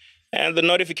 like, and the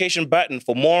notification button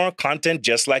for more content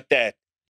just like that.